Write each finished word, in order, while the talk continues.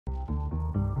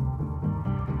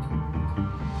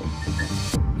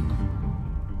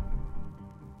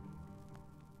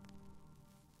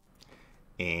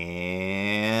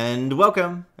And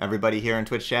welcome everybody here in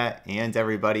Twitch chat and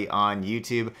everybody on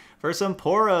YouTube for some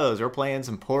Poros. We're playing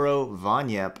some Poro von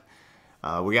Yipp.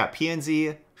 We got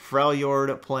PNZ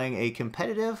Freljord playing a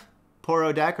competitive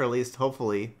Poro deck, or at least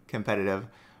hopefully competitive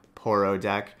Poro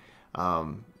deck.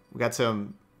 We got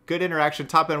some good interaction.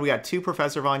 Top end, we got 2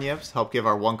 Professor von Yipps, help give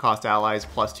our 1-cost allies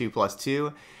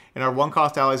 +2/+2. And our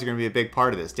 1-cost allies are going to be a big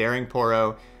part of this. Daring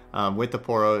Poro with the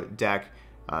Poro deck.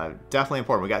 Definitely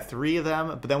important. We got 3 of them,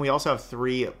 but then we also have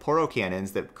 3 Poro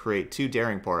cannons that create 2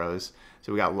 Daring Poros.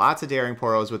 So we got lots of Daring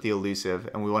Poros with the elusive,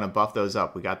 and we want to buff those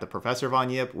up. We got the Professor von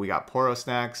Yipp, we got Poro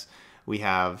snacks, we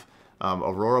have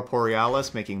Aurora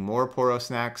Borealis making more Poro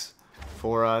snacks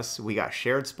for us. We got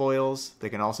shared spoils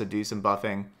that can also do some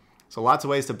buffing. So lots of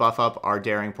ways to buff up our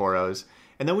Daring Poros.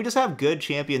 And then we just have good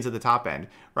champions at the top end,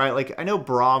 right? Like, I know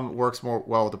Braum works more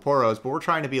well with the Poros, but we're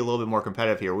trying to be a little bit more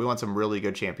competitive here. We want some really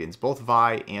good champions. Both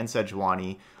Vi and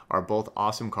Sejuani are both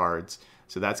awesome cards.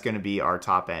 So that's going to be our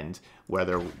top end,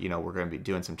 whether, you know, we're going to be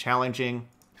doing some challenging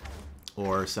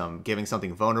or some giving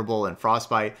something vulnerable and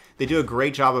Frostbite. They do a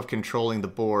great job of controlling the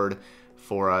board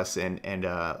for us and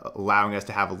allowing us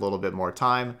to have a little bit more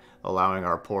time, allowing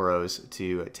our Poros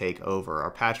to take over. Our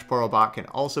patched Poro bot can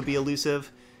also be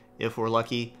elusive if we're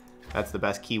lucky. That's the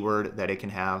best keyword that it can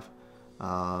have,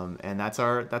 and that's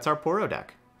our Poro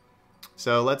deck.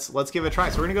 So let's give it a try.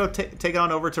 So we're gonna go take it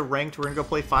on over to ranked. We're gonna go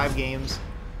play 5 games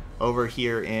over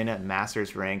here in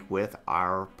Masters rank with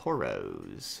our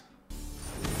Poros.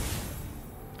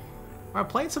 We're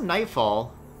playing some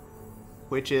Nightfall,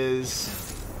 which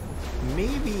is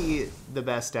maybe the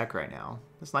best deck right now.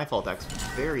 This Nightfall deck's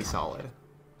very solid.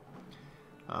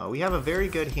 We have a very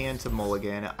good hand to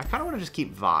mulligan. I kind of want to just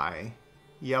keep Vi.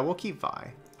 Yeah, we'll keep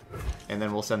Vi. And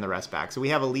then we'll send the rest back. So we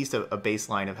have at least a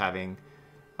baseline of having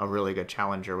a really good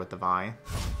challenger with the Vi.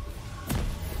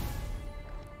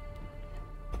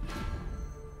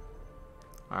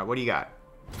 Alright, what do you got?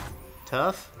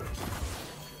 Tough?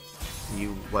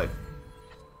 You, what?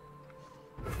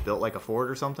 Built like a fort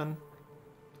or something?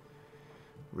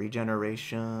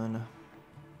 Regeneration.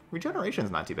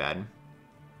 Regeneration's not too bad.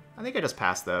 I think I just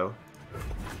passed, though.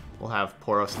 We'll have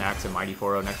Poro snacks and Mighty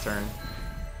Poro next turn.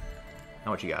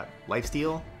 Now what you got?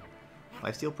 Lifesteal?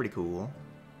 Lifesteal pretty cool.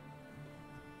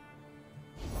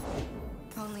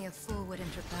 Only a fool would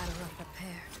enter battle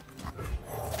unprepared.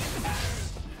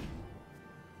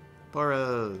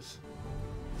 Poros.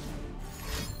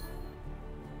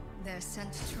 Their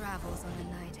scent travels on the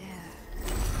night air.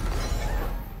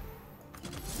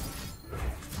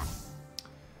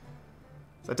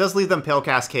 So it does leave them Pale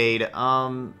Cascade. Yeah,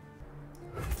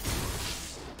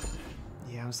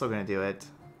 I'm still gonna do it.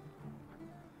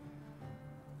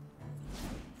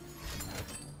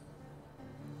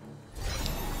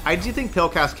 I do think Pale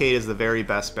Cascade is the very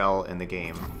best spell in the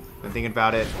game. I'm thinking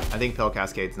about it. I think Pale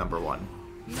Cascade's #1.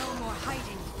 No more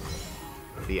hiding.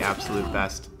 The absolute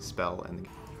best spell in the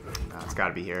game. It's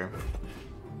gotta be here.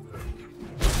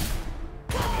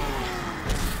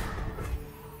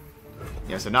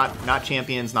 Yeah, so not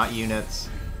champions, not units,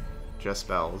 just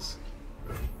spells.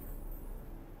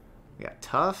 We got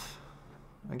tough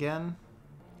again.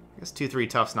 I guess 2/3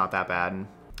 tough's not that bad.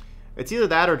 It's either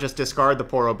that or just discard the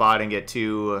Poro bot and get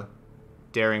 2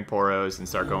 Daring Poros and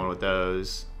start going with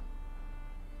those.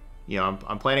 You know,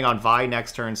 I'm planning on Vi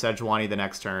next turn, Sejuani the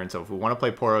next turn. So if we want to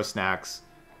play Poro snacks,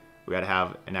 we got to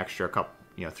have an extra couple,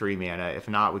 3 mana. If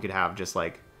not, we could have just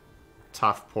like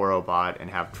tough Poro bot and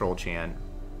have Troll Chant.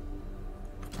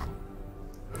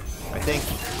 I think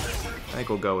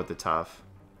we'll go with the tough.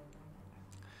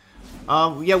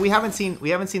 Yeah, we haven't seen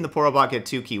the Poro bot get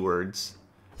 2 keywords,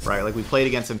 right? Like, we played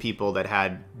against some people that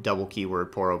had double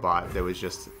keyword Poro bot. That was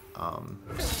just,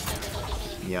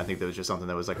 yeah, I think that was just something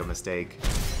that was like a mistake.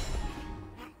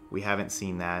 We haven't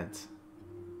seen that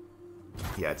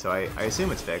yet, so I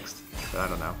assume it's fixed, but I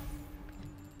don't know.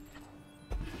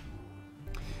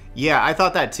 Yeah, I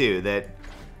thought that too. That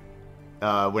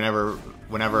whenever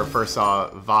I first saw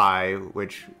Vi,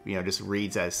 which just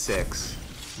reads as 6,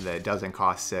 that it doesn't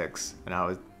cost 6, and I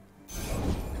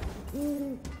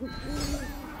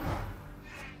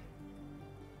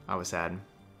was sad.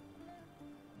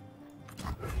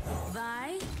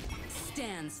 Vi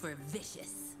stands for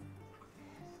vicious.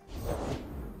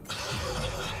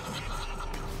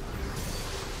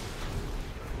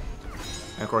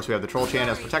 And of course we have the Troll Chant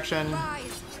as protection.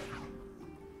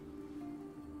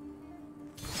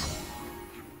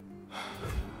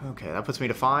 Okay, that puts me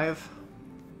to 5.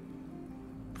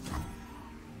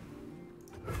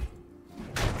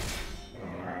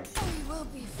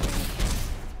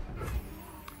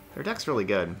 Their deck's really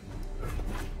good.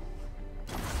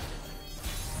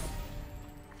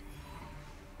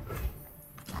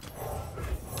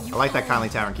 I like that Kindly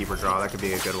Tavern Keeper draw. That could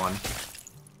be a good one.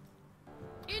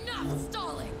 Enough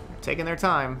stalling. Taking their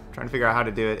time, trying to figure out how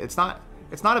to do it. It's not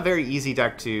a very easy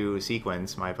deck to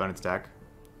sequence, my opponent's deck.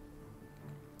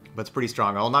 But it's pretty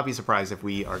strong. I will not be surprised if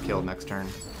we are killed next turn.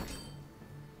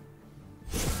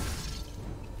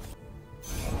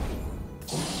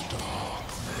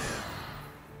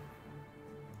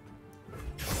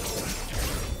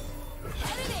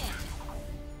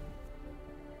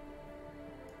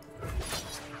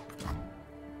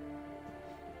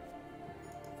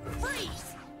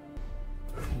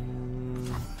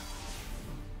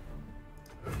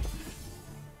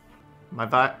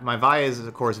 My Vi is,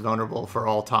 of course, vulnerable for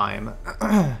all time.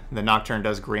 The Nocturne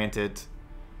does grant it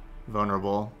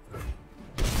vulnerable.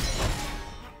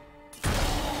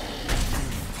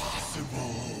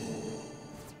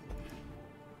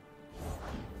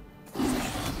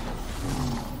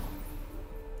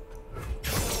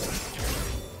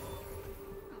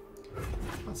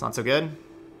 That's not so good.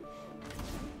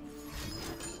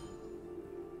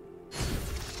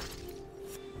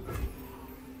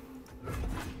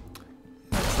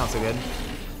 Not so good.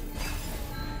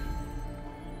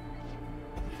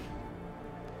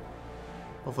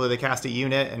 Hopefully they cast a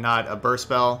unit and not a burst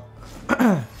spell.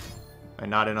 And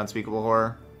not an Unspeakable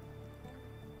Horror.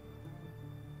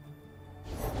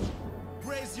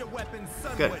 Raise your weapons,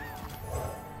 Good. Leave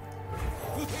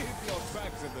your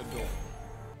tracks in the door.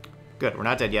 Good, we're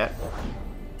not dead yet.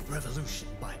 Revolution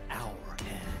by our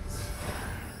hands.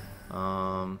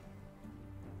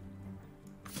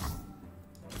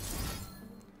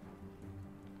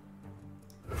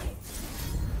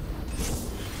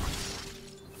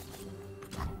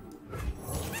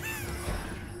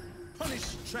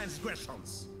 Punish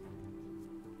transgressions.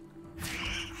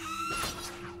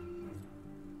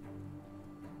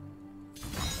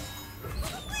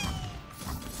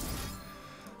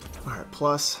 Alright,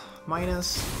 plus,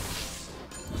 minus.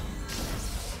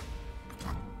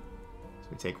 So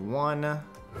we take 1. Get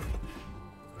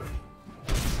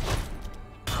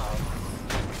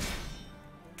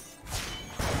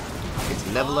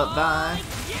to level up Vi.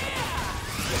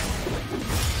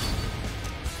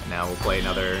 And now we'll play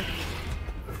another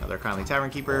Kindly Tavern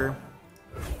Keeper.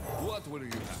 What will you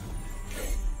have?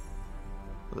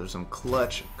 There's some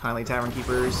clutch Kindly Tavern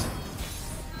Keepers.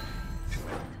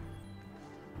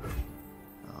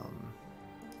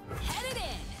 Headed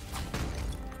in.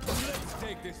 Let's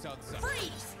take this outside.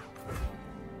 Freeze.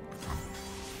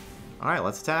 Alright,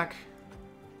 let's attack.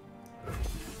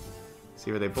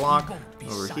 See where they block.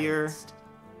 Over here.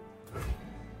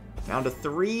 Down to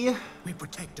 3. We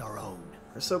protect our own.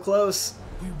 We're so close.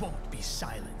 We won't be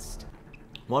silenced.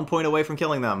 1 point away from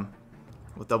killing them.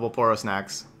 With double Poro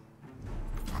snacks.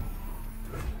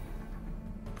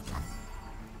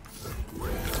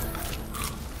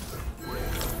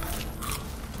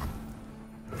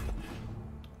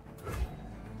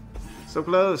 So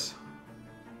close.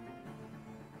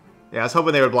 Yeah, I was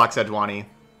hoping they would block Sejuani.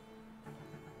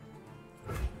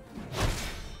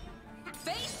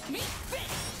 Face me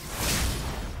fist.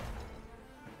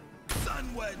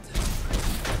 Sunward.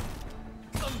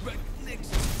 Come back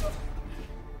next.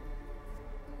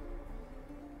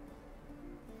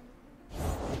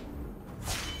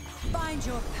 Find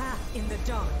your path in the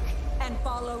dark and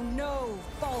follow no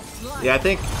false light. Yeah, I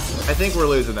think we're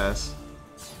losing this.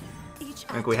 Each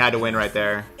I think we had to win right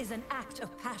there. is an act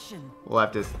of passion. We'll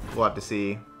have to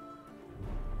see.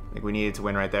 I think we needed to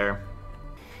win right there.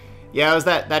 Yeah, it was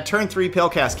that turn 3 Pale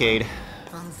Cascade.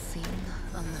 Unseen,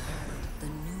 unheard, the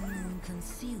new moon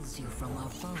conceals you from our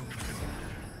foes.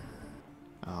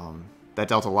 That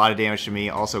dealt a lot of damage to me.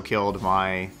 Also killed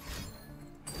my...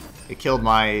 It killed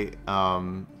my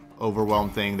Overwhelm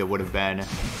thing that would have been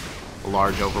a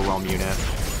large Overwhelm unit.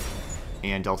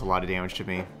 And dealt a lot of damage to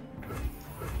me.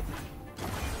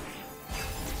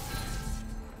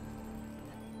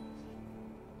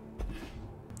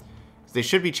 They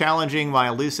should be challenging my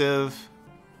elusive.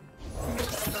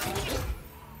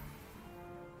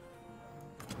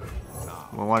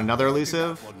 We want another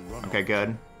elusive? Okay,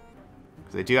 good.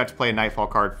 They do have to play a Nightfall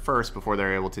card first before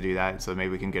they're able to do that, so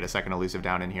maybe we can get a second elusive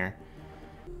down in here.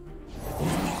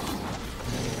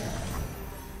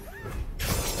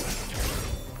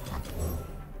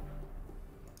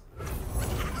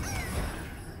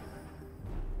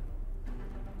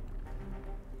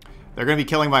 They're going to be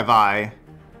killing my Vi.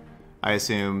 I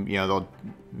assume,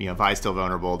 Vi's still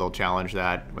vulnerable. They'll challenge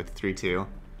that with 3-2.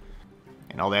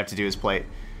 And all they have to do is play.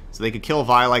 So they could kill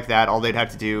Vi like that. All they'd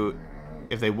have to do,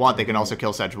 if they want, they can also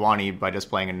kill Sejuani by just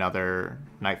playing another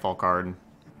Nightfall card.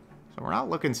 So we're not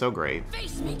looking so great.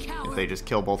 Face me, coward. If they just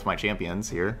kill both my champions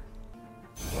here.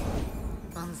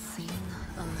 Unseen,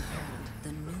 unheard.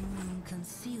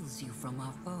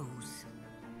 lose.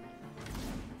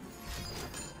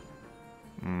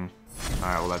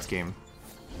 Alright, well that's game.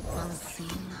 Unseen,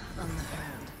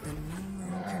 unheard, the new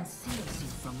moon conceals you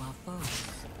from our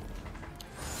foes.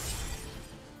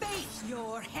 Face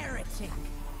your heretic!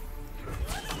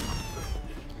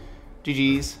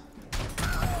 GG's.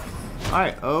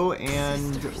 Alright,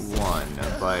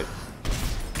 0-1, but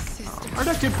our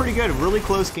deck did pretty good. Really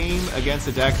close game against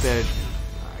a deck that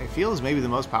I feel is maybe the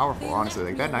most powerful, honestly.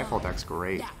 Like, that Nightfall deck's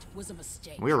great. That was a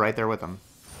mistake. We were right there with them.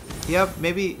 Yep,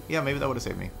 maybe that would have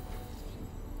saved me.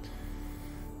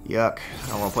 Yuck. I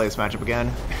don't want to play this matchup again.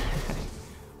 I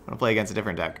want to play against a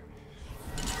different deck.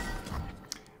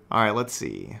 Alright, let's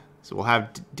see. So we'll have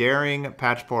Daring,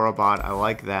 Patch Poro bot. I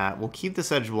like that. We'll keep the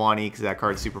Sejuani because that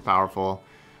card's super powerful.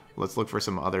 Let's look for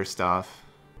some other stuff.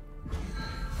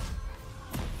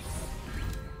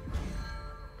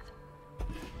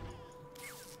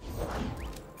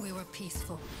 We were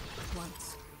peaceful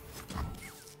once.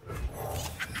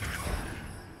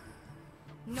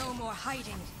 No more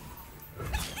hiding.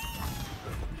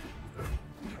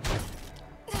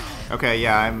 Okay,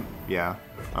 yeah,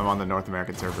 I'm on the North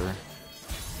American server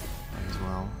as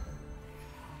well.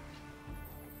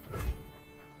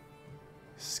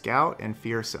 Scout and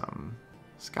Fearsome.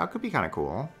 Scout could be kind of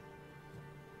cool.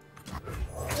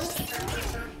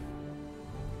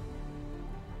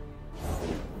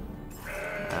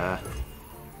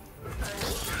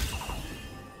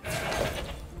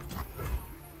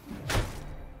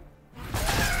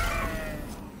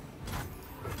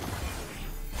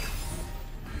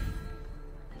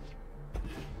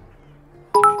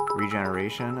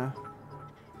 Regeneration.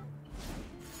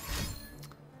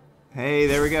 Hey,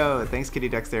 there we go. Thanks, Kitty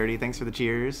Dexterity. Thanks for the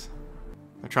cheers.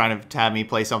 They're trying to have me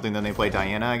play something, then they play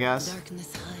Diana, I guess.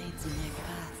 Darkness hides in their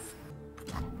path.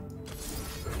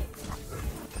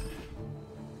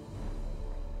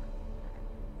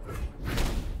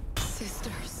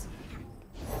 Sisters.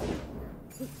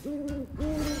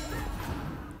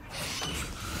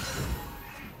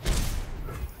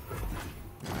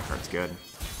 That card's good.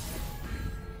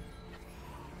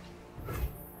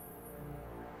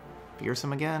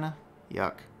 Fearsome again?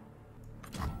 Yuck.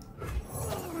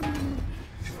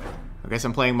 I guess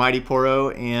I'm playing Mighty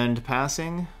Poro and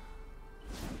passing.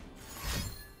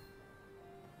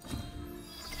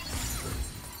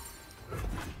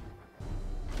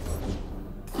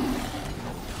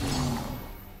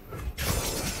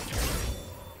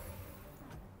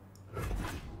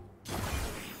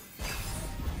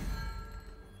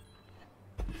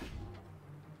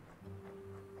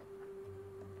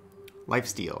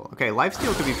 Lifesteal. Okay,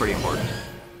 lifesteal could be pretty important.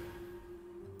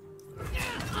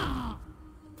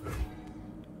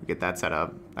 We get that set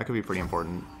up. That could be pretty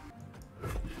important.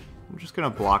 I'm just gonna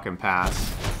block and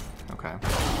pass. Okay.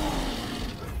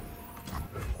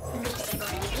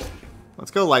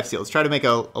 Let's go lifesteal. Let's try to make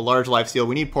a large lifesteal.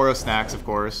 We need Poros snacks, of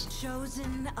course.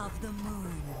 Chosen of the moon.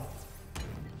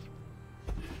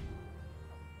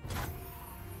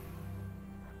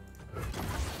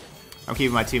 I'm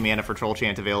keeping my 2 mana for Troll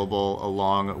Chant available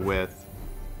along with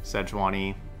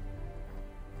Sejuani.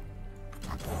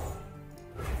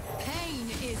 Pain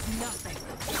is nothing.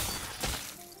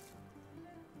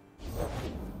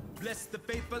 Bless the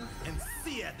faithful and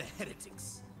sear the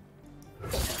heretics.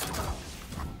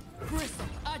 Bristle,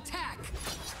 attack.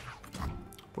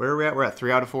 Where are we at? We're at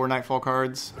 3 out of 4 Nightfall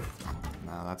cards.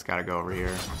 No, that's gotta go over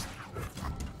here.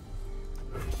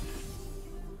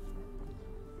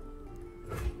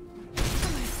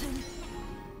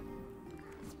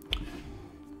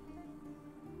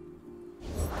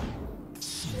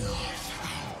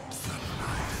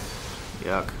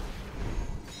 Yuck.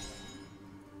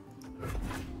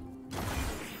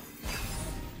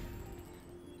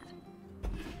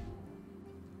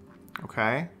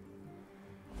 Okay.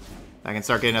 I can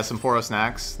start getting us some Poro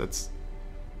snacks. That's,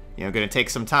 you know, gonna take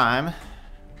some time.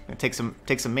 Gonna take some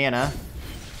mana.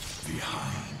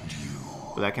 Behind you.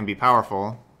 But that can be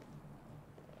powerful.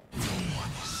 No one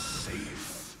is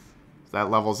safe. So that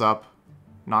levels up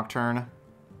Nocturne.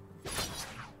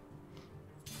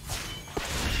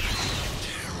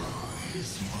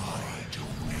 Is my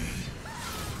domain.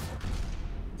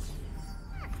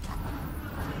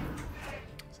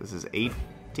 So this is 8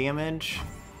 damage.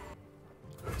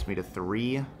 Puts me to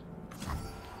 3. Now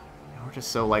we're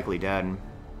just so likely dead.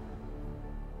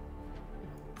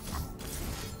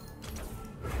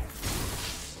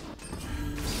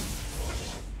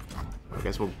 I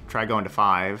guess we'll try going to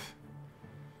 5.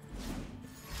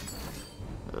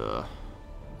 Ugh.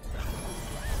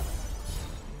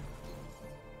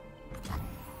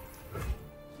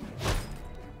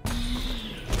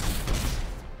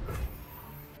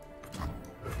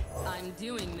 I'm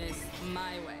doing this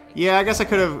my way. Yeah, I guess I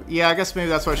could have. Yeah, I guess maybe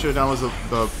that's what I should have done was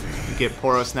the get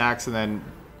Poro snacks and then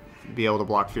be able to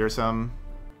block Fearsome.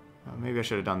 Maybe I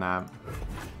should have done that.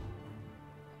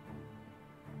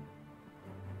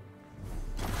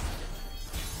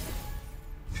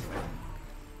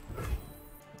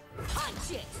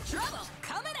 Punch it! Trouble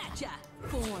coming at ya!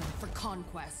 Born for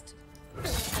conquest.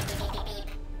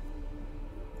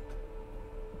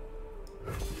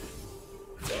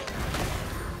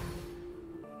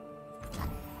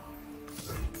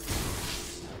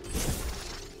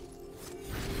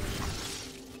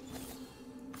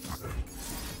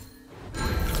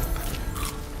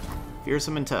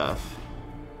 Fearsome and tough.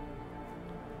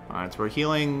 Alright, so we're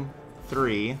healing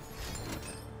 3.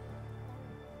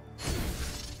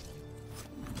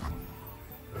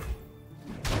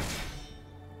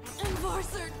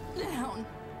 Enforcer down!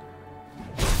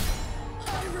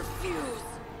 I refuse!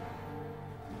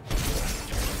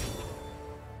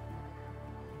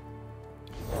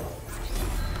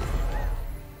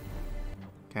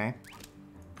 Okay.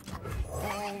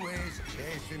 Always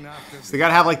chasing after. So they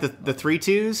gotta have like the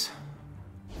 3/2s?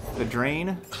 The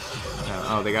drain?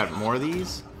 Oh, they got more of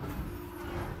these?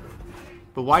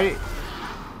 But why...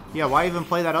 Yeah, why even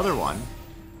play that other one?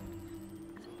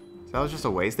 So that was just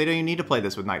a waste. They don't even need to play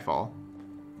this with Nightfall.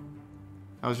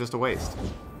 That was just a waste.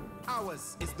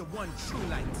 Ours is the one true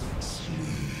light.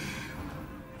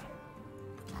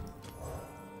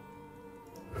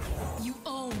 You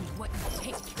own what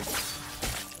you take.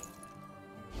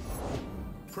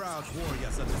 Proud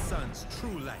warriors of the sun's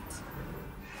true light.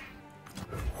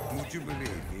 Would you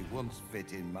believe he once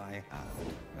fit in my hand?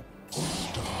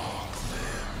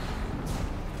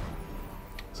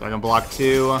 So I can block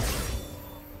 2.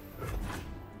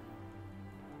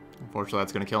 Unfortunately,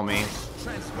 that's gonna kill me.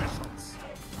 Transgressions.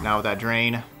 Now with that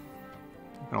drain, I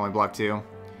can only block 2.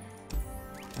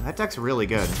 And that deck's really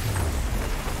good.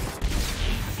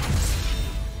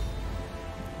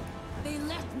 They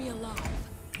left me alive.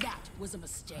 That was a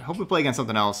mistake. I hope we play against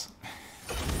something else.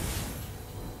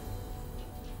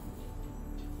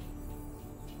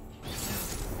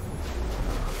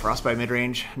 Frostbite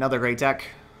midrange, another great deck.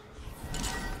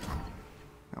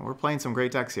 Now, we're playing some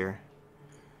great decks here.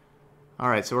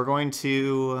 Alright, so we're going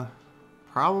to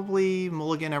probably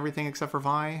mulligan everything except for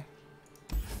Vi.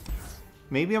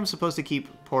 Maybe I'm supposed to keep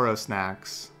Poro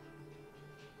snacks.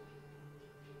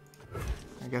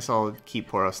 I guess I'll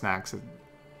keep Poro snacks.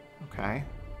 Okay.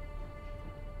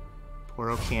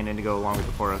 Poro cannon to go along with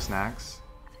the Poro snacks.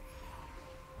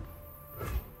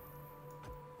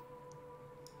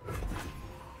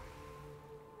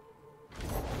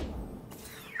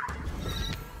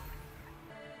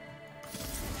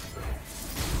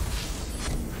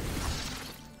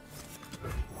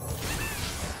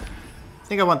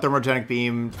 I think I want Thermogenic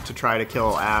Beam to try to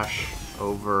kill Ash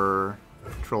over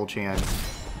Troll Chan.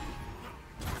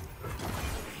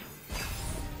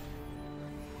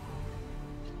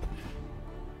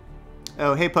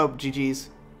 Oh, hey Pope, GG's.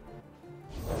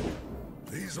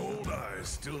 These old eyes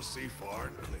still see far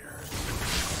and clear.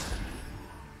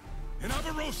 In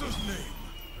Avarosa's name.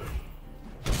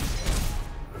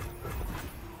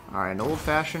 Alright, an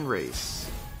old-fashioned race.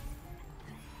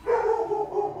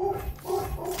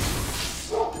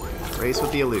 Race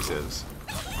with the elusives.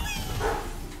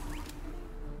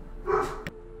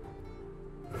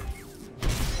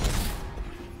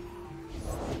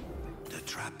 The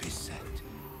trap is set.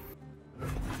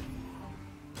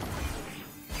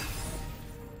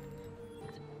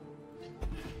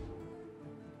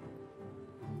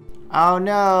 Oh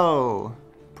no!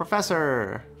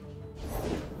 Professor!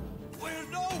 Will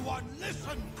no one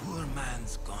listen? Poor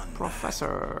man's gone.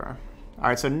 Professor.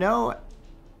 Alright, so no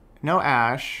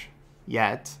Ash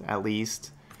yet, at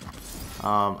least.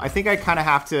 I think I kind of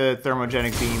have to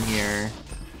Thermogenic Beam here.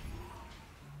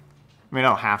 I mean, I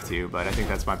don't have to, but I think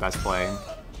that's my best play.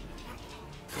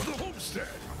 For the homestead.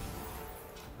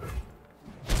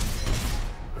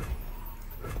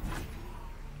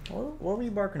 What were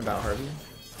you barking about, Harvey?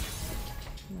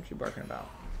 What were you barking about?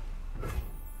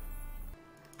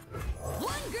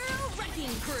 One girl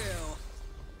wrecking crew.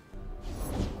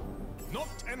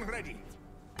 Knocked and ready.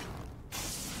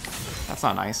 That's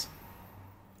not nice.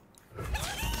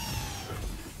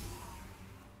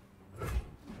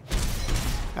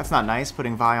 That's not nice,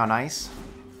 putting Vi on ice.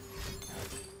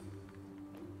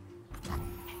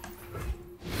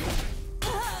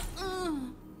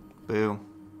 Boo.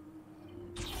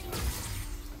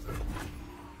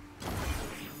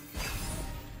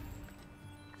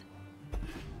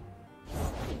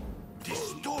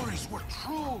 These stories were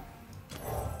true.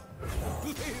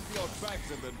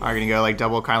 Are you gonna go like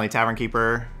double Kindly Tavern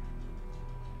Keeper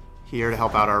here to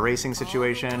help out our racing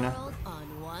situation. All the world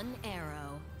on one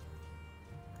arrow.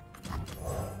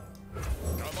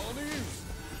 Come on in.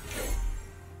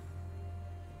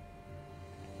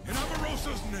 In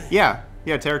Avarosa's name. Yeah,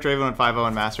 Tarek Draven went 5-0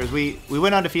 in Masters. We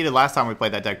went undefeated last time we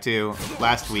played that deck too.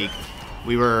 Last week,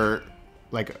 we were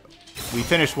like, we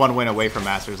finished 1 win away from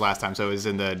Masters last time, so it was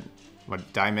in the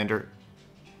Diamond or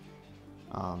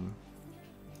I've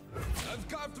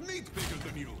carved meat bigger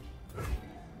than you.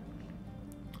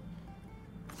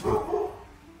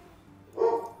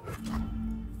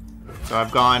 So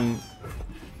I've gone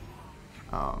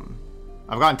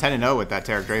 10-0 with that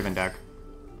Tarek Draven deck.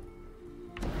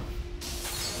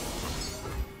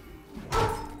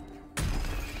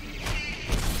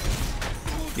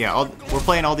 Yeah, we're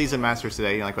playing all these in Masters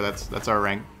today. Like, that's our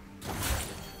rank.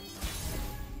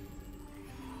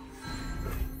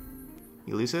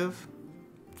 Elusive?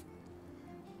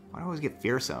 Why do I always get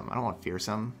fearsome? I don't want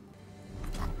fearsome.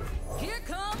 Here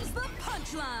comes the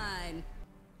punchline.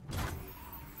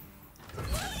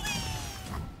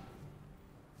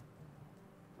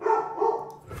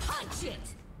 Punch it.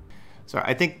 So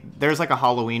I think there's like a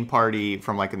Halloween party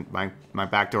from like my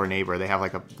backdoor neighbor. They have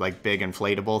like big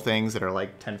inflatable things that are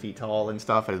like 10 feet tall and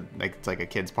stuff. And like it's like a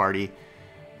kid's party.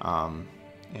 And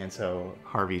so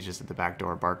Harvey's just at the back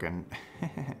door barking.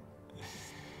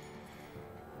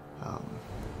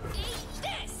 Eat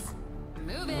this.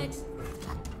 Move it. So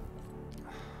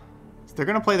they're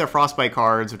gonna play their Frostbite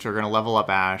cards, which are gonna level up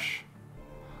Ash.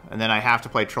 And then I have to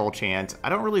play Troll Chant. I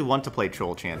don't really want to play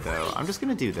Troll Chant though. I'm just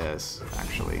gonna do this,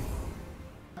 actually.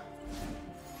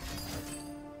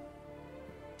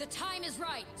 The time is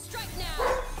right. Strike now.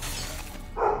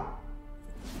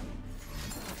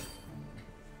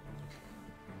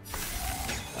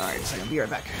 Alright, so I'm gonna be right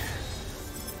back.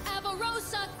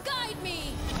 Avarosa, guide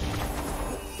me.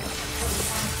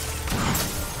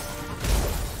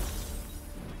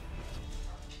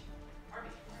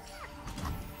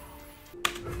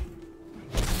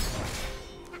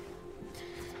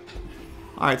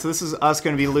 Alright, so this is us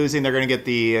going to be losing. They're going to get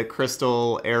the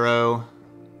Crystal Arrow.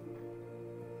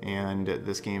 And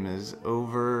this game is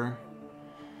over.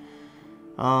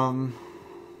 Yeah, I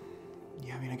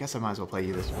mean, I guess I might as well play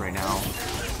you this right now.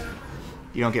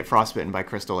 You don't get frostbitten by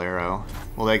Crystal Arrow.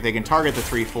 Well, like, they can target the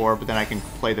 3-4, but then I can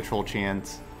play the Troll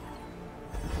Chant.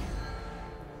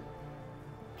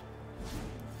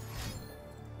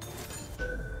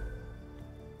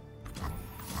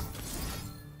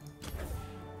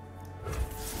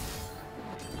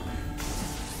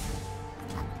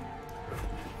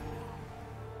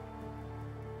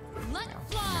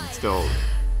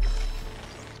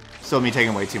 Still me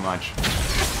taking way too much.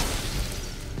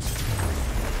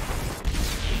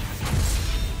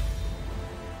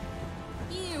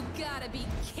 You gotta be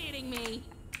kidding me.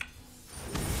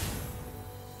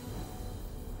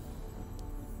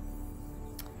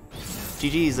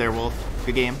 GG's there, Wolf.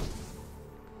 Good game.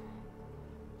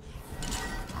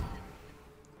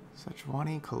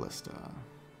 Sejuani, Callista.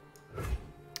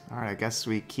 Alright, I guess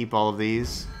we keep all of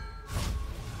these.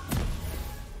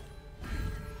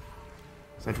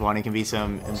 Sejuani can be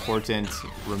some important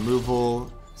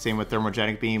removal. Same with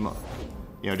Thermogenic Beam.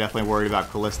 You know, definitely worried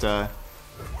about Callista.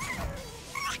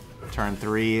 Turn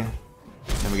 3.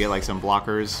 Then we get like some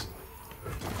blockers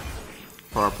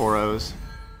for our Poros.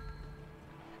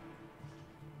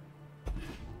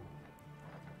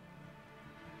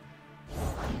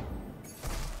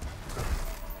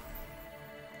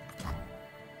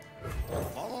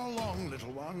 Follow along,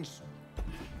 little ones. I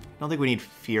don't think we need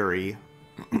Fury.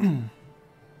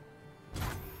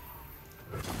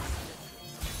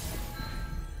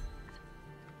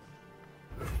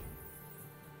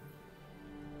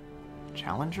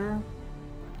 Challenger?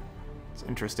 It's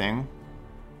interesting.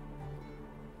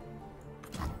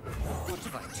 What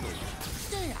have I told you?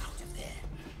 Stay out of there.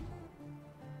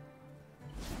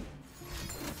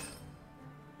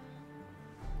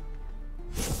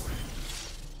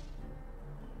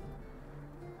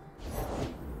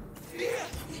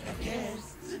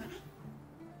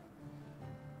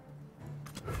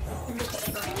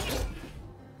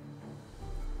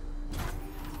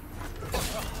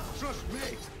 Trust me,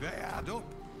 they add up.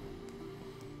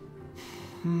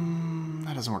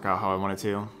 That doesn't work out how I want it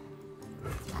to.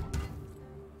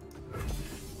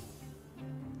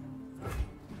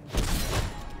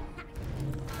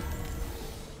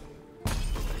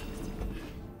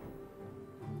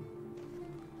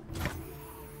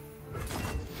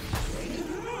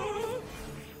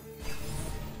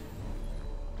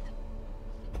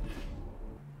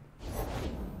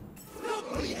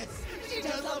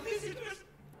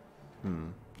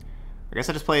 I guess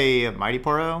I just play Mighty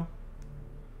Poro.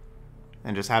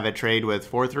 and just have it trade with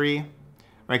 4/3.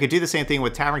 Or I could do the same thing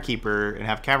with Tavern Keeper and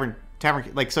have Tavern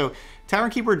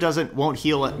Keeper won't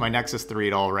heal at my Nexus 3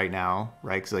 at all right now,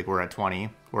 right? Because like we're at 20,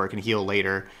 or it can heal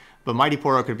later. But Mighty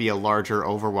Poro could be a larger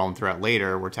overwhelm threat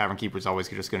later, where Tavern Keeper is always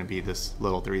just going to be this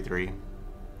little 3/3.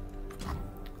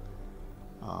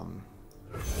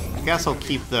 I guess I'll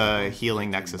keep the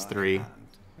healing Nexus 3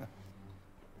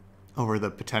 over the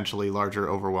potentially larger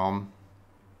overwhelm,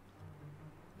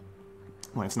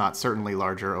 when it's not certainly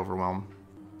larger overwhelm.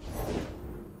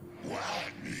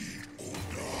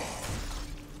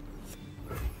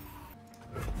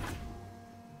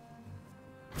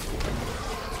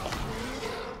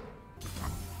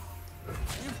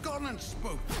 You've gone and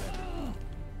spoke.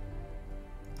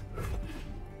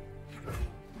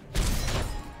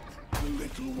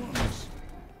 Little ones.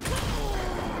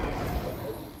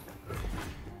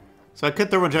 So I could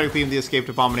Thermogenic Beam the Escaped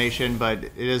Abomination, but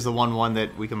it is the 1/1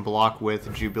 that we can block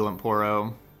with Jubilant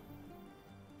Poro.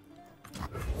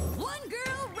 One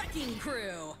girl wrecking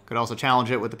crew. Could also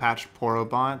challenge it with the patched Poro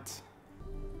bot.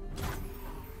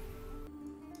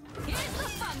 Here's the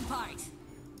fun part.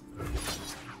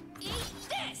 Eat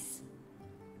this.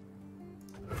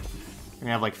 You're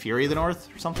gonna have like Fury of the North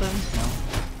or something? No?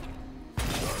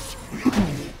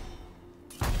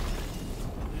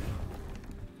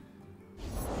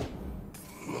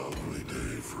 Lovely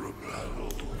day for a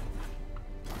battle.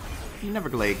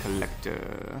 Neverglade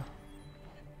Collector.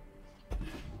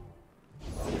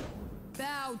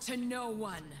 Bow to no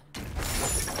one.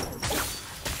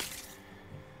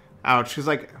 Ouch, because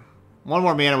like one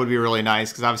more mana would be really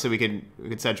nice, because obviously we could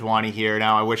Sejuani here.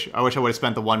 Now I wish I would have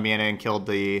spent the 1 mana and killed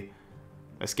the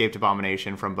Escaped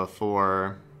Abomination from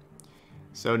before.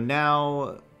 So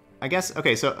now I guess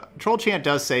okay, so Troll Chant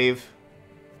does save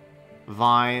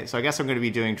Vi, so I guess I'm going to be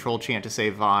doing Troll Chant to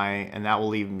save Vi, and that will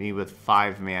leave me with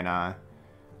 5 mana,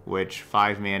 which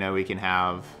 5 mana we can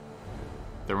have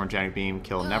Thermogenic Beam,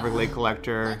 kill Neverglade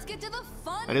Collector. Let's get to the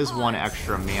fun That is part. 1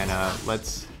 extra mana.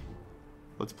 Let's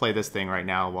play this thing right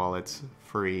now while it's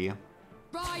free.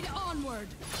 Ride onward.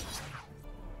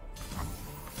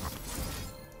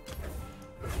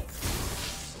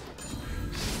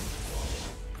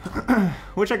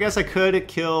 Which I guess I could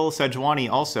kill Sejuani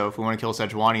also, if we want to kill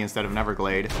Sejuani instead of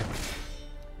Neverglade.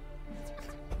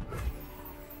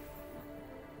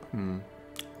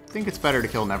 I think it's better to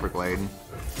kill Neverglade.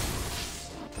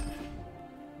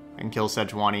 And kill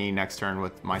Sejuani next turn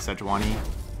with my Sejuani.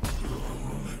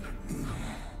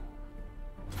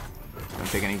 Don't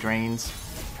take any drains.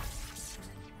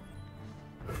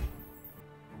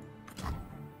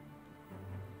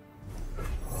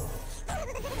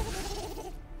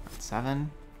 That's 7.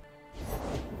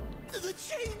 The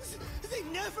chains, they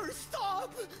never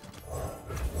stop.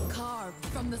 Carved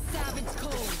from the savage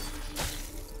cold.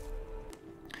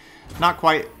 Not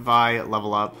quite Vi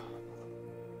level up.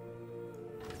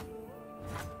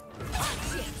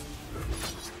 Shit.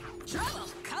 Trouble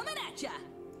coming at ya.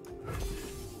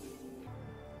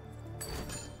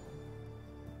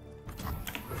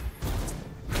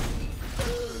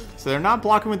 So they're not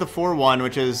blocking with the 4/1,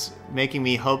 which is making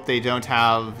me hope they don't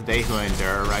have They Who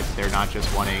Endure, right? They're not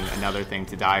just wanting another thing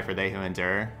to die for They Who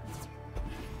Endure.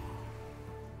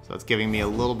 So it's giving me a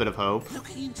little bit of hope.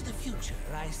 Looking into the future,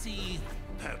 I see.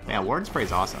 Yeah, Ward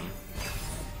Spray's awesome.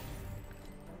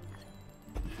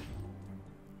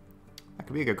 That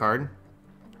could be a good card.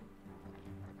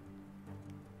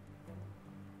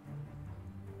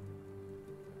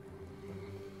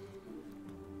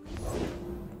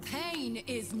 Pain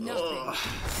is nothing.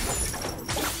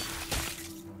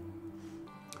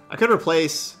 I could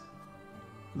replace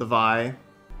the Vi.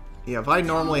 Yeah, Vi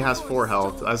normally has 4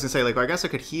 health. I was gonna say, like, I guess I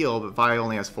could heal, but Vi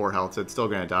only has 4 health, so it's still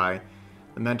gonna die.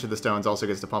 The Mentor of the Stones also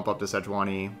gets to pump up to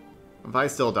Sejuani. Vi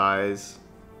still dies.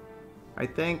 I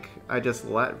think I just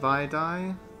let Vi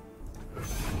die.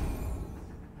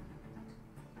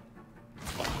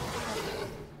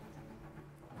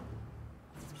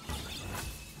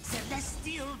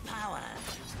 Celestial power.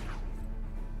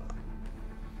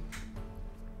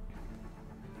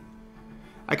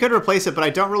 I could replace it, but I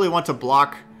don't really want to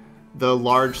block the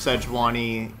large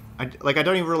Sejuani. I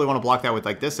don't even really want to block that with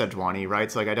like this Sejuani,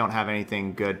 right? So like I don't have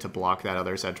anything good to block that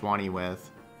other Sejuani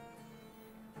with.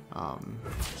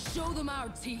 Show them our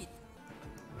teeth.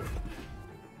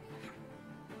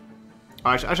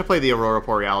 I should play the Aurora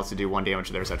Borealis to do 1 damage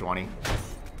to their Sejuani.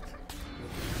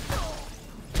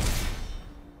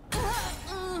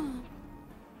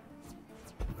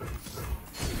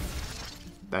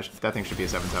 That thing should be a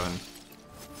 7/7.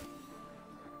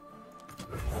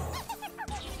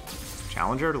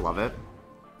 Challenger, love it.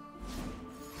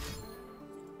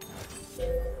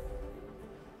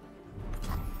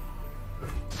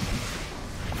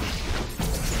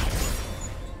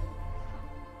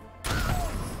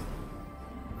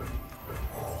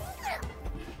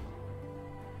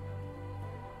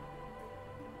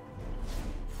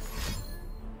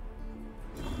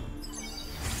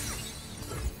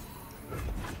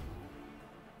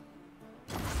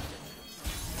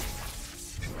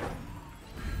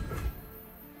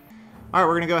 Alright,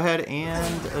 we're going to go ahead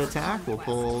and attack. We'll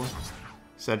pull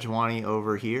Sejuani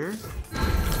over here.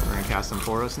 We're going to cast some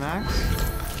Poros next.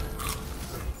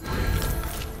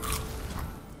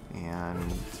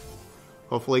 And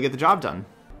hopefully get the job done.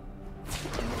 So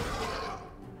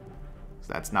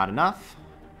that's not enough.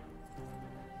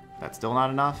 That's still not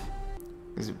enough.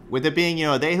 Because with it being, you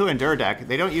know, a They Who Endure deck,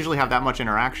 they don't usually have that much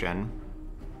interaction.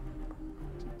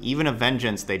 Even a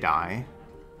Vengeance, they die.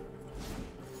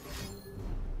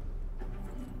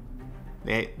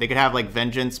 They could have like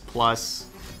Vengeance plus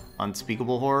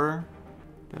Unspeakable Horror.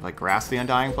 They have like Grasp the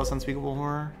Undying plus Unspeakable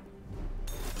Horror.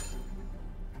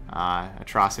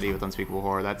 Atrocity with Unspeakable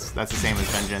Horror. That's the same as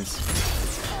Vengeance.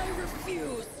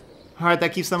 Alright,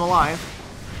 that keeps them alive.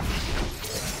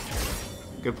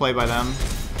 Good play by them.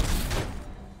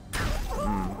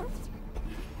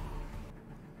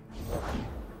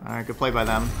 Alright, good play by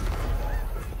them.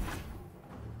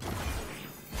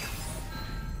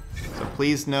 So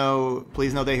please no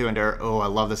They Who Endure. Oh, I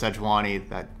love the Sejuani.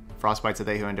 That Frostbite's a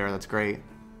They Who Endure. That's great.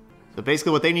 So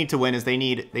basically what they need to win is they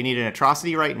need an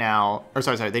Atrocity right now. Or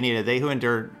sorry, they need a They Who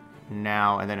Endure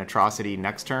now and then Atrocity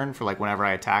next turn for like whenever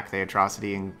I attack, they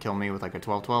Atrocity and kill me with like a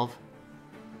 12-12.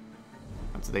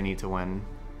 That's what they need to win.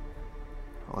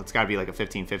 Well, it's got to be like a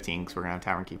 15-15 because we're going to have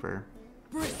Tavern Keeper.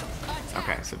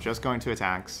 Okay, so just going to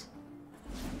attacks.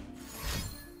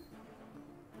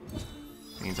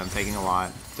 Means I'm taking a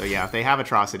lot. So yeah, if they have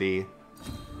Atrocity,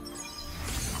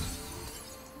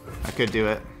 I could do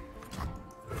it.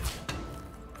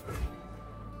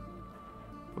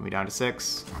 Put me down to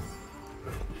 6.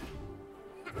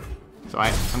 So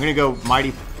I'm gonna go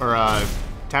Mighty or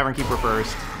Tavern Keeper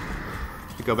first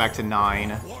to go back to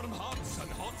 9.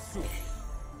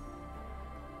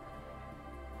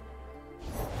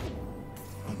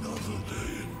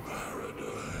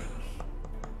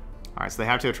 Alright, so they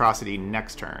have to Atrocity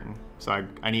next turn. So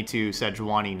I need to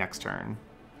Sejuani next turn.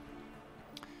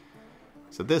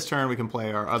 So this turn we can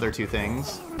play our other two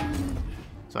things.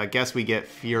 So I guess we get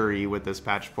Fury with this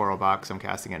Patch Poro box. I'm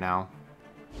casting it now.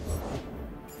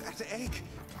 That egg.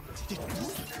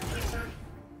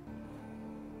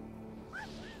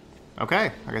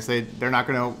 Okay, I guess they're not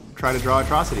going to try to draw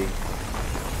Atrocity.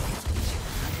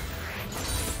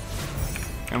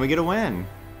 And we get a win.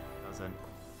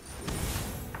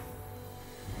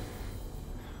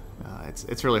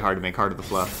 It's really hard to make Heart of the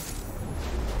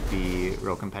Fluff be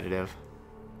real competitive.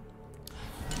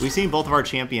 We've seen both of our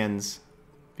champions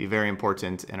be very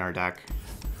important in our deck.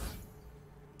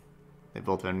 They've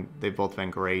both been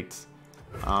great.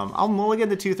 I'll mulligan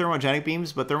the 2 Thermogenic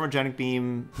Beams, but Thermogenic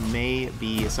Beam may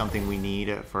be something we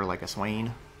need for like a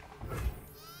Swain.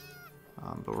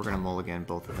 But we're gonna mulligan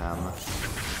both of them.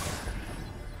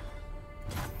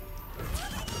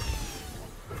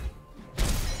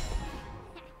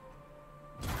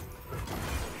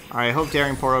 Alright, I hope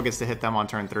Daring Poro gets to hit them on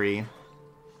turn 3.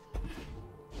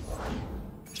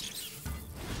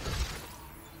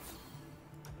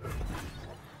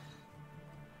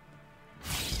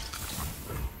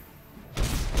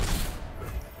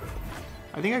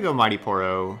 I think I go Mighty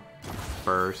Poro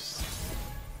first.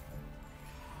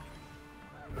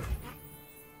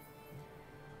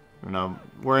 No,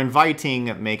 we're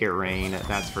inviting Make It Rain,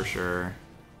 that's for sure.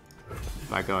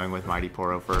 By going with Mighty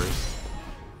Poro first.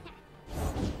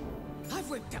 I've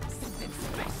whipped up something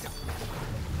special.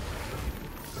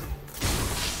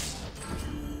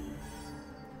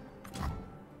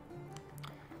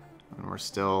 And we're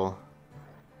still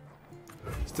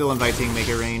inviting Make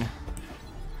It Rain.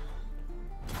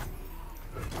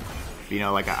 You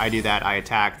know, like I do that, I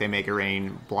attack, they Make It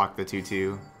Rain, block the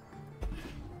 2/2.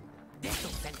 This'll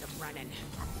send them running.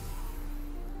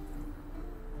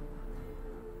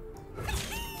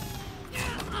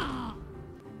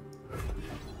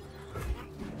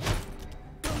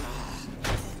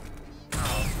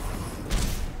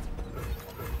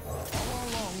 All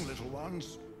along, little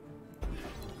ones.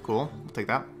 Cool, we'll take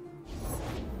that.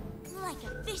 Like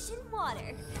a fish in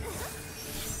water.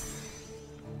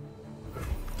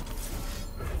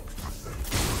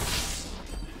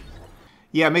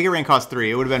 Yeah, Make It Rain cost 3.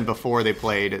 It would have been before they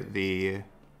played the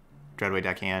Dreadway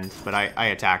deckhand, but I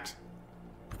attacked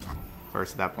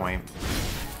first at that point.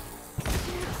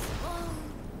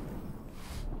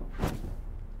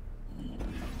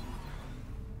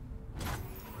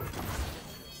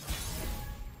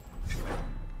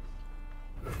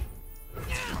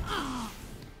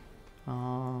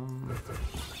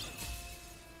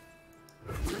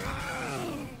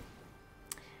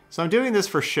 So I'm doing this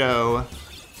for show.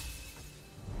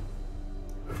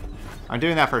 I'm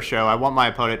doing that for show. I want my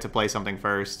opponent to play something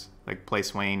first, like play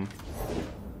Swain.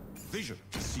 Vision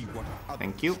to see what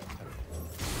Thank you.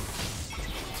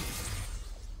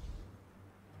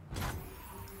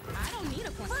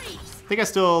 think I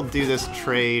still do this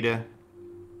trade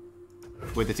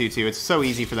with the 2/2. It's so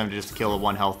easy for them to just kill a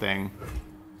 1 health thing.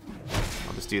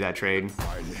 I'll just do that trade.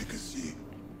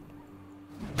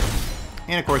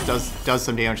 And of course does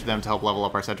some damage to them to help level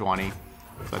up our Sejuani. So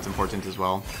that's important as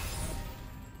well.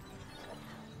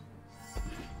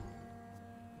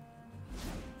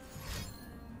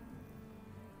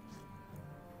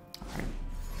 Alright.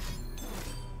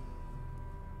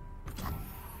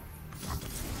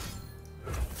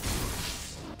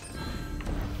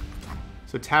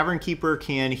 So Tavern Keeper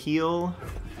can heal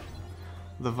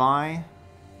the Vi.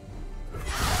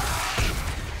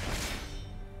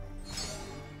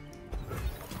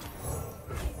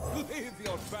 Leave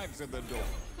your bags at the door.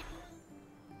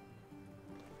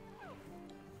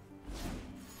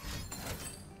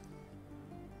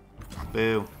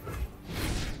 Boo.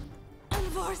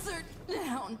 Enforcer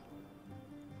down.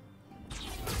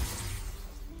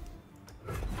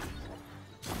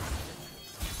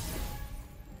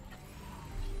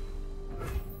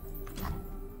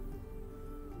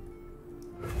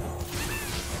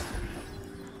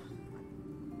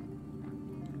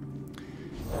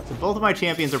 So both of my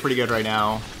champions are pretty good right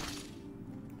now.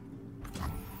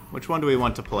 Which one do we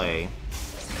want to play?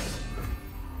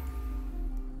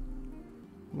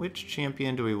 Which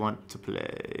champion do we want to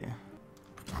play?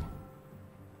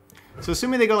 So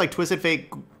assuming they go like Twisted Fate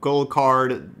gold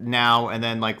card now and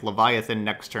then like Leviathan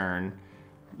next turn,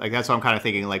 like that's what I'm kind of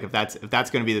thinking. Like if that's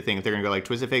going to be the thing, if they're going to go like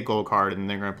Twisted Fate gold card and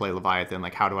they're going to play Leviathan,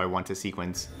 like how do I want to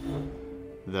sequence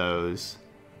those?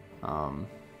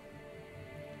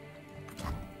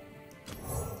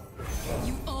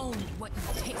 You own what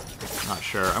you take. Not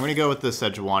sure. I'm going to go with the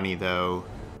Sejuani though.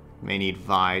 May need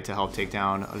Vi to help take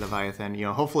down a Leviathan. You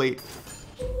know, hopefully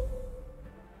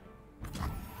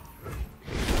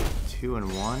 2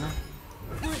 and 1.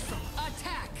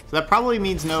 Attack. So that probably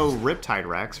means no Riptide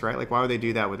Rex, right? Like, why would they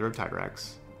do that with Riptide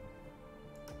Rex?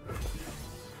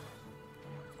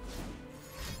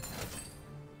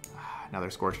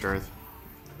 Another Scorched Earth.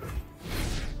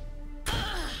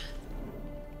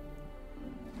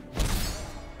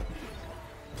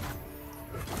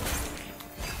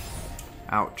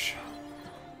 Ouch.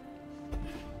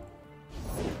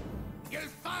 You'll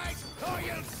fight or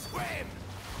you'll swim.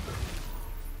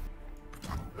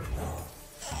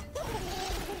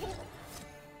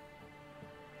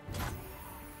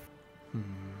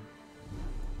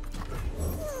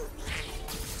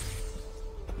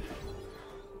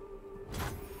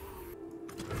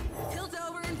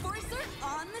 Piltover Enforcer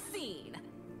on the scene.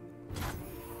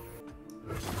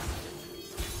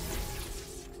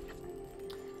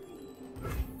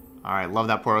 Alright, love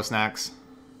that Poro snacks.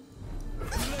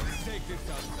 Let's take this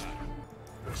outside.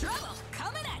 Trouble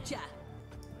coming at ya.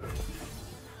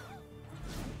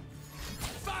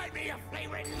 Find me a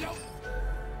flaming loop.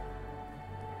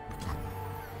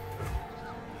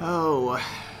 Oh,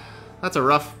 that's a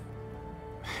rough...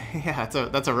 yeah,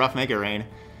 that's a rough Mega Rain.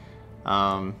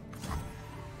 Yeah,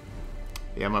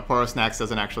 my Poro snacks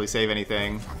doesn't actually save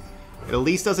anything. It at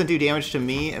least doesn't do damage to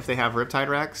me if they have Riptide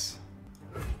Rex.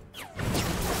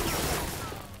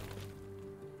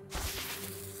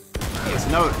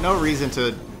 No reason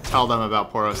to tell them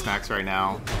about Poro snacks right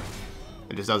now.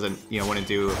 It just doesn't, you know, wouldn't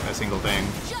do a single thing.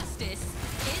 Justice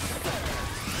is served.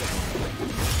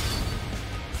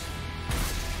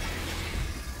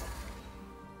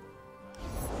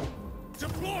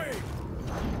 Deploying.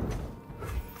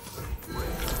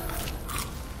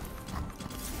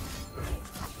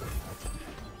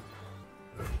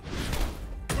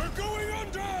 We're going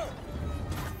under.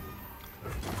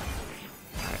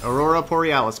 Alright, Aurora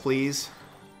Borealis, please.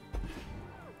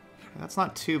 That's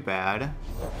not too bad.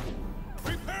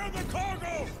 Prepare the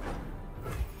cargo.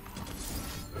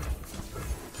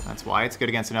 That's why it's good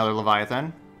against another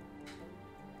Leviathan.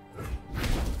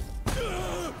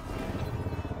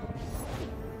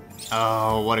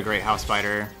 Oh, what a great House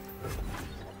Spider.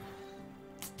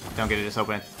 Don't get to just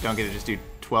open it. Don't get to just do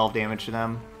 12 damage to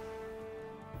them.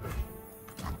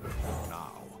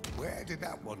 Now, where did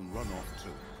that one run off to?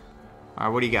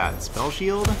 Alright, what do you got? Spell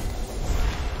Shield?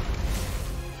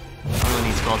 I really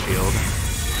need Spell Shield.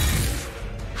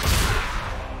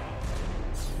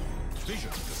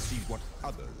 Vision to see what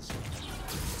others.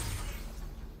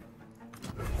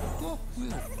 What will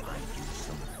find you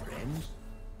some friends?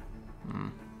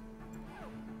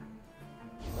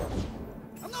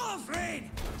 I'm not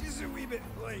afraid. Just a wee bit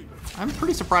late. I'm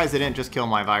pretty surprised they didn't just kill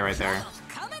my Vi right there.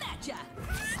 Coming at ya.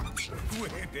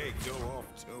 Where'd they go off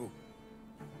to?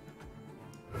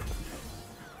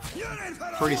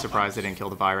 Pretty surprised they didn't kill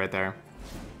the Vi right there.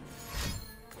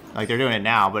 Like, they're doing it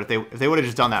now, but if they would have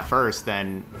just done that first,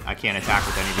 then I can't attack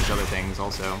with any of these other things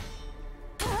also.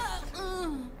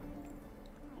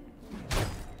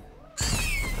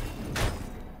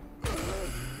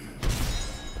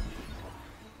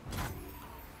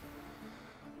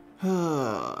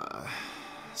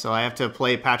 So I have to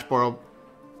play Patch Poro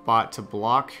bot to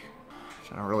block.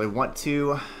 Which I don't really want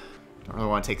to. Don't really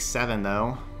want to take 7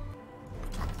 though.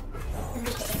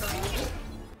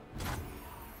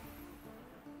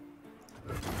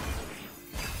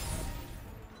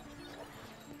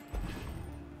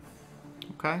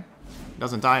 Okay.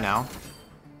 Doesn't die now.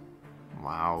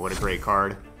 Wow, what a great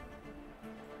card.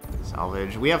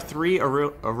 Salvage. We have 3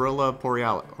 Aurora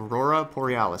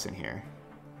Borealis in here.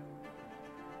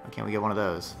 Why can't we get one of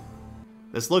those?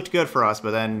 This looked good for us,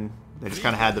 but then they just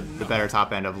kind of had the better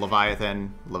top end of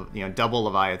Leviathan, you know, double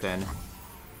Leviathan.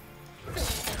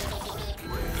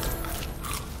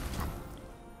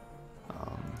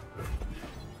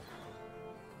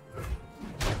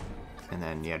 And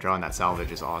then, yeah, drawing that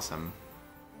salvage is awesome.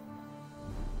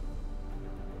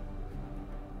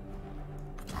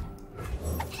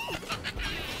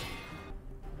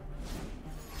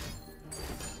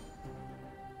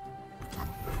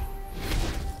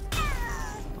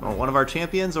 Oh, one of our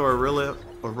champions or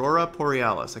Aurora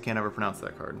Borealis. I can't ever pronounce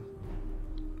that card.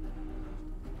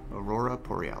 Aurora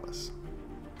Borealis.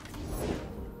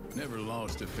 Never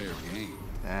lost a fair game.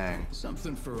 Dang.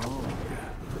 Something for all of you.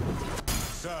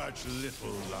 Such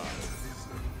little lies.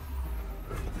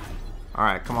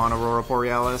 Alright, come on, Aurora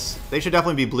Borealis. They should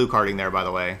definitely be blue carding there, by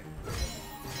the way.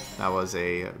 That was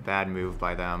a bad move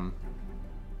by them.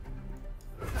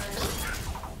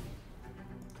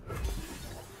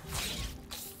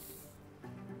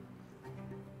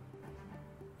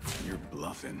 You're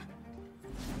bluffing.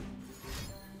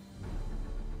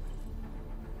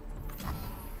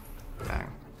 Dang.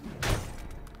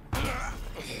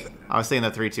 I was thinking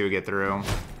that 3-2 would get through.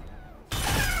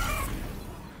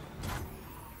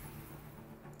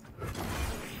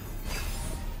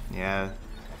 Yeah.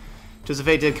 Joseph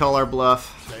did call our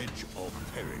bluff. Pledge or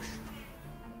perish.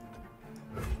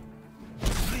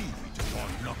 Leave it on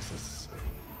Noxus.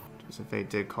 Joseph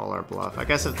did call our bluff. I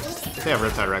guess if they have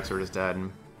Riptide Rex, we're just dead.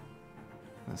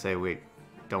 And say we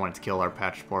don't want it to kill our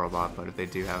patched Poro bot, but if they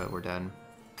do have it, we're dead.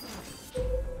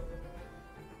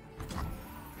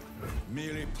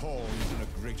 Merely pawns in a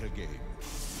greater game.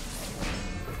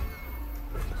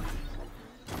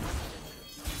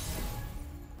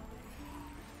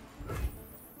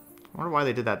 I wonder why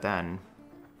they did that then.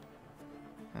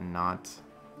 And not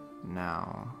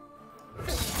now.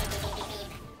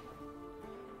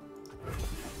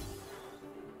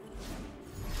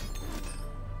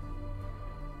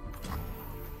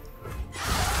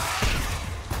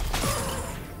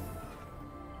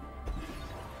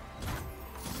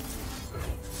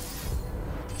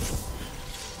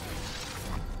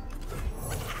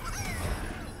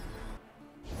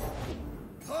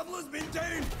 Pablo's been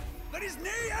down! Let his knee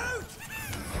out!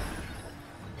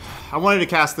 I wanted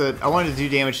to do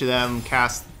damage to them,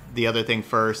 cast the other thing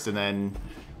first, and then,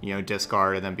 you know,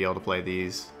 discard, and then be able to play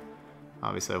these.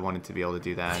 Obviously, I wanted to be able to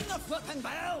do that. Ring the flippin'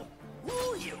 bell!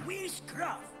 Ooh, you wee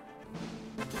scruff!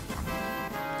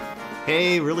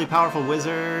 Hey, really powerful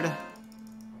wizard.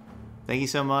 Thank you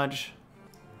so much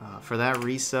for that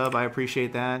resub. I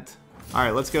appreciate that. All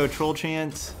right, let's go Troll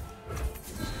Chant.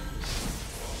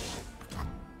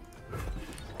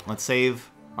 Let's save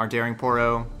our Daring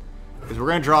Poro, because we're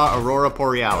going to draw Aurora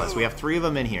Borealis. We have 3 of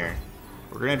them in here.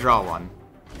 We're going to draw one.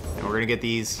 And we're going to get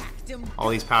these, all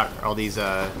these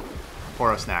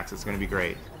Poro snacks. It's going to be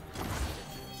great.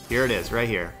 Here it is, right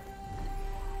here.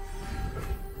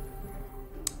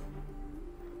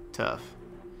 Tough.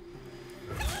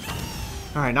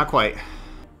 Alright, not quite.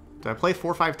 Do I play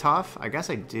 4-5 tough? I guess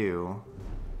I do.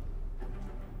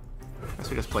 I guess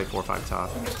we just play 4-5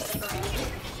 tough.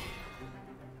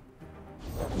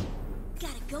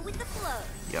 Gotta go with the flow.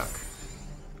 Yuck.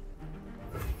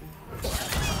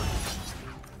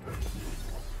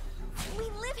 We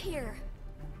live here.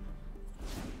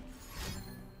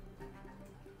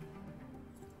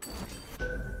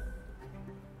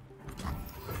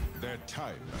 Their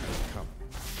time has come.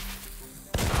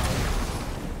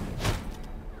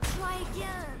 Try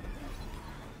again.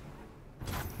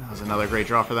 That was another great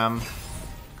draw for them.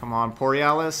 Come on,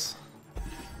 Borealis.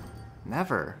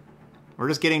 Never. We're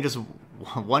just getting just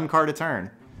 1 card a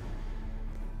turn.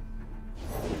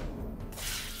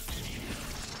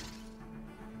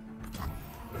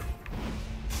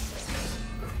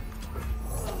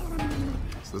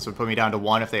 So this would put me down to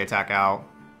 1 if they attack out.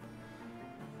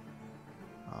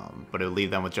 But it would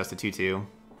leave them with just a 2-2.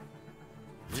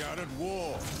 We are at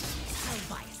war. I'll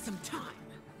buy us some time.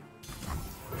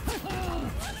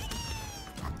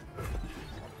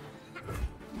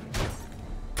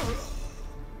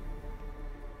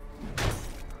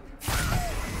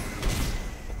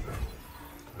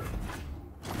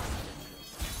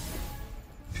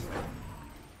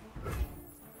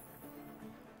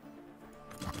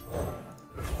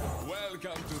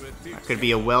 That could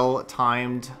be a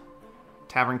well-timed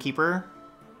Tavern Keeper.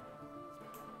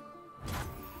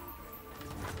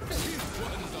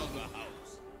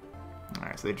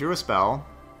 Alright, so they drew a spell.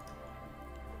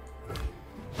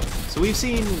 So we've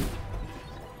seen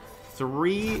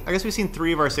three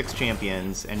of our 6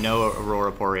 champions and no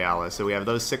Aurora Borealis. So we have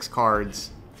those 6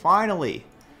 cards. Finally!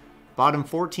 Bottom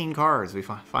 14 cards. We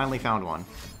finally found one.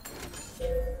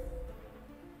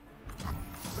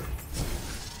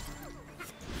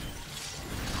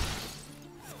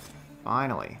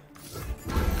 Finally.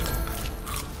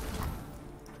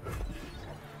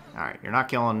 Alright, you're not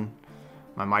killing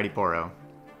my Mighty Poro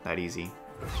that easy.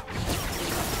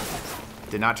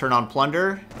 Did not turn on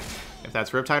Plunder. If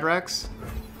that's Riptide Rex.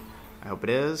 I hope it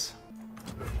is.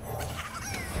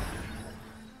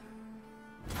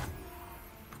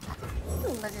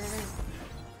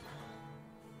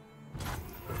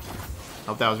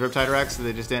 Hope that was Riptide Rex, so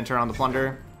they just didn't turn on the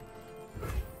Plunder.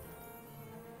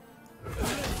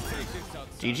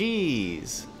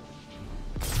 GG's.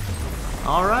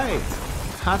 Alright.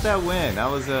 Got that win. That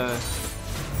was a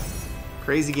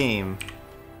crazy game.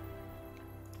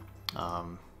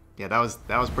 Yeah, that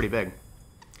was pretty big.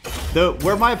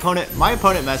 Where my opponent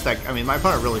messed that. I mean, my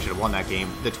opponent really should have won that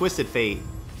game. The Twisted Fate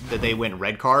that they went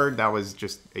red card, that was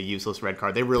just a useless red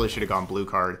card. They really should have gone blue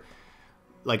card.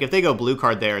 Like, if they go blue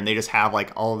card there and they just have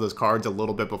like all of those cards a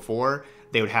little bit before,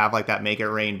 they would have like that Make It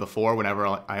Rain before. Whenever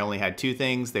I only had 2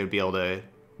 things, they would be able to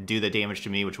do the damage to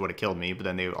me, which would have killed me. But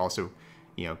then they would also,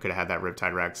 you know, could have had that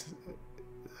Riptide Rex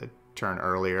a turn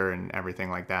earlier and everything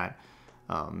like that.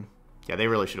 Yeah, they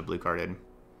really should have blue carded.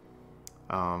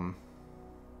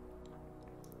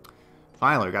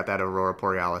 Finally, we got that Aurora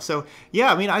Borealis. So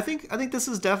yeah, I mean, I think this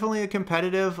is definitely a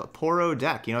competitive Poro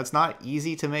deck. You know, it's not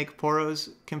easy to make Poros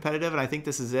competitive, and I think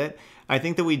this is it. I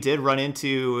think that we did run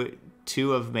into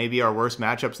 2 of maybe our worst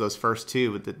matchups. Those first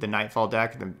 2 with the Nightfall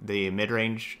deck, the mid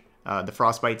range, the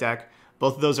Frostbite deck.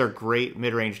 Both of those are great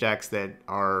mid range decks that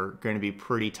are going to be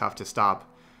pretty tough to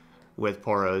stop with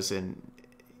Poros. And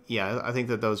yeah, I think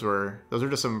that those are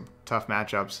just some tough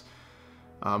matchups.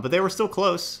 But they were still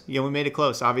close. You know, we made it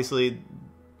close. Obviously,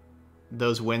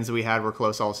 those wins that we had were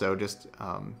close also. Just,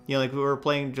 you know, like we were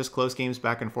playing just close games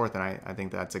back and forth, and I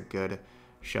think that's a good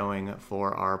showing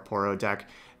for our Poro deck.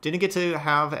 Didn't get to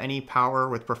have any power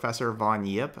with Professor von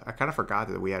Yipp. I kind of forgot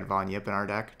that we had von Yipp in our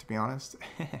deck, to be honest.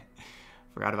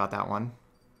 Forgot about that one.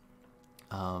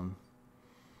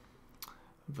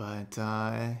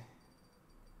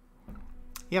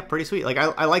 Yeah, pretty sweet. Like,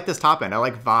 I like this top end. I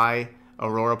like Vi,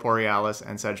 Aurora Borealis,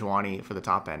 and Sejuani for the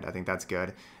top end. I think that's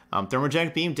good.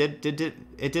 Thermogenic Beam did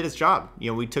its job.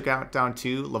 You know, we took out down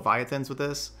 2 Leviathans with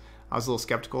this. I was a little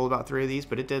skeptical about 3 of these,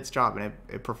 but it did its job, and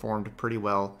it performed pretty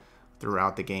well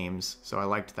throughout the games. So I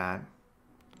liked that.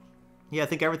 Yeah, I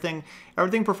think everything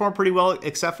performed pretty well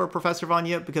except for Professor von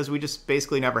Yipp, because we just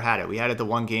basically never had it. We had it the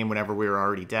one game whenever we were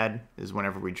already dead, is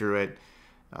whenever we drew it.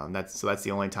 That's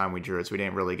the only time we drew it, so we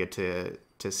didn't really get to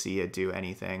see it do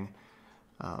anything.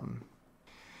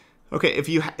 Okay, if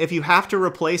you have to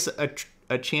replace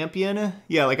a champion,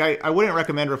 yeah, like I wouldn't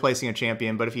recommend replacing a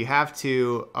champion, but if you have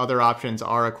to, other options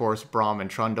are, of course, Braum and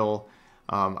Trundle.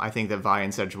 I think that Vi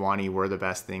and Sejuani were the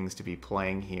best things to be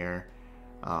playing here.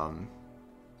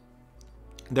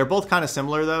 They're both kind of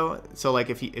similar, though. So, like,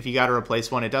 if you got to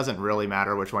replace one, it doesn't really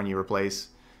matter which one you replace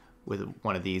with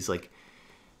one of these. Like,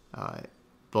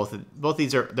 both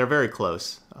these they're very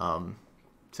close.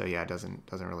 So yeah, it doesn't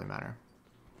really matter.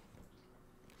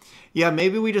 Yeah,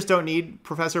 maybe we just don't need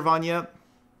Professor von Yipp.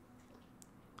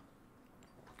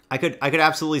 I could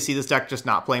absolutely see this deck just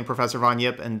not playing Professor von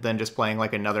Yipp and then just playing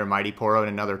like another Mighty Poro and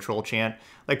another Troll Chant.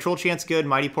 Like, Troll Chant's good,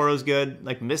 Mighty Poro's good.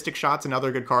 Like, Mystic Shot's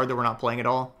another good card that we're not playing at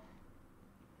all.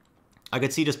 I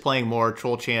could see just playing more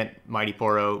Troll Chant, Mighty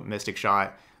Poro, Mystic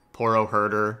Shot, Poro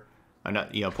Herder.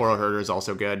 You know, Poro Herder is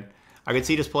also good. I could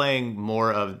see just playing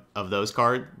more of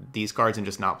these cards, and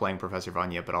just not playing Professor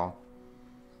von Yipp at all.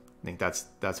 I think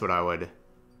that's what I would.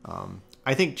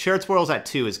 I think Shared Spoils at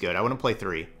 2 is good. I wouldn't play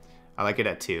 3. I like it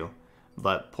at 2.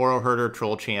 But Poro Herder,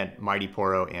 Troll Chant, Mighty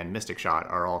Poro, and Mystic Shot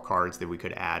are all cards that we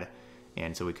could add,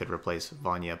 and so we could replace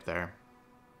von Yipp there.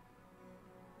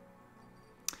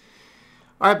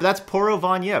 Alright, but that's Poro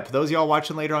von Yipp. Those of y'all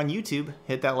watching later on YouTube,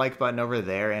 hit that like button over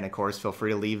there, and of course, feel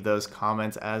free to leave those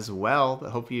comments as well. I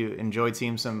hope you enjoyed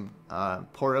seeing some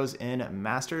Poros in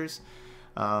Masters.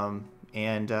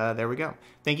 And there we go.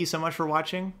 Thank you so much for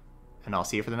watching, and I'll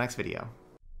see you for the next video.